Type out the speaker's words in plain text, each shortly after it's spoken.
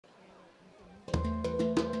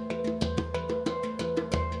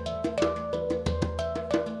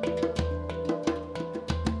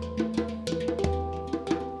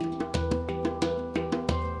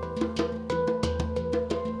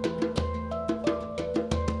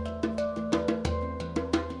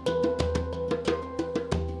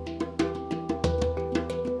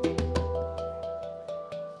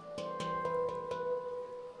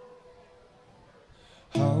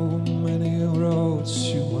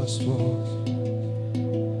first walk,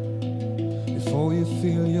 before you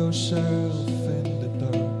feel yourself in the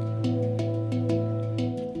dark.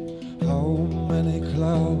 How many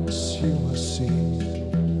clouds you must see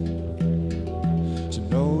to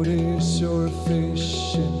notice you're a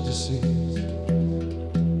fish in the sea,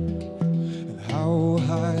 and how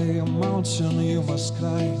high a mountain you must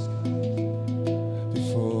climb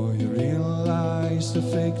before you realize the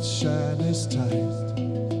fiction is time.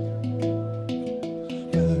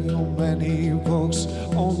 How many books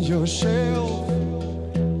on your shelf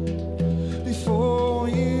before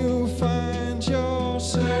you find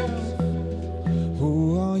yourself?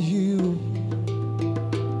 Who are you?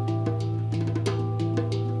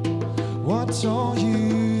 What are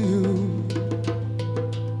you?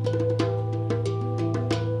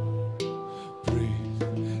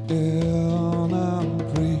 Breathe in and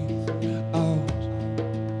breathe out.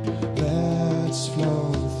 Let's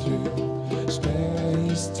flow through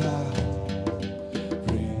space-time.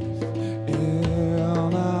 Breathe in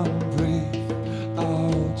and breathe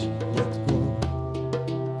out. Let go.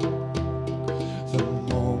 The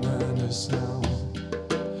moment is now.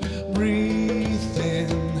 Breathe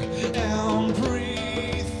in and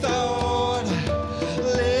breathe out.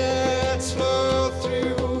 Let's flow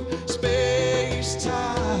through space-time.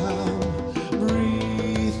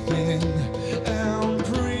 Breathe in and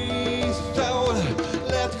breathe out.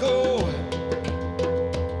 Let go.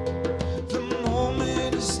 The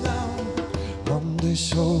moment is now. On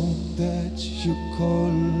this home that you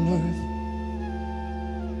call earth,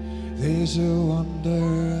 there's a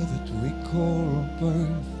wonder that we call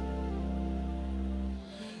birth.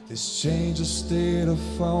 This changes the state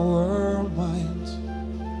of our mind,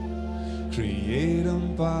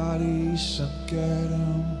 creating bodies and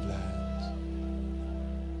getting blind.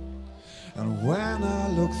 And when I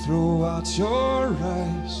look throughout your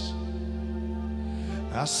eyes,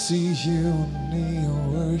 I see you in your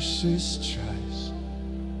worst tries.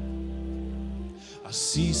 I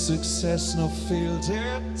see success, no failed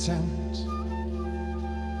attempt.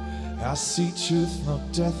 I see truth, no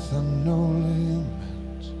death, and no limit.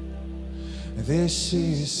 This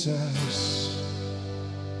is us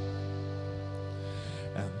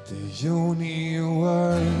and the universe.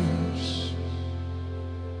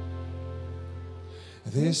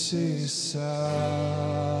 This is us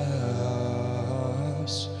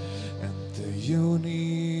and the universe.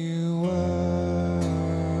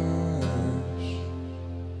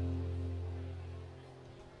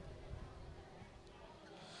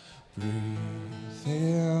 Breathe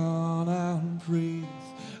in and breathe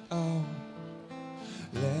out.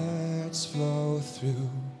 Let's flow through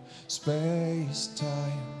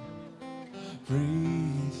space-time.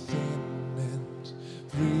 Breathe in and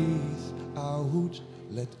breathe out.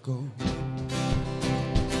 Let go.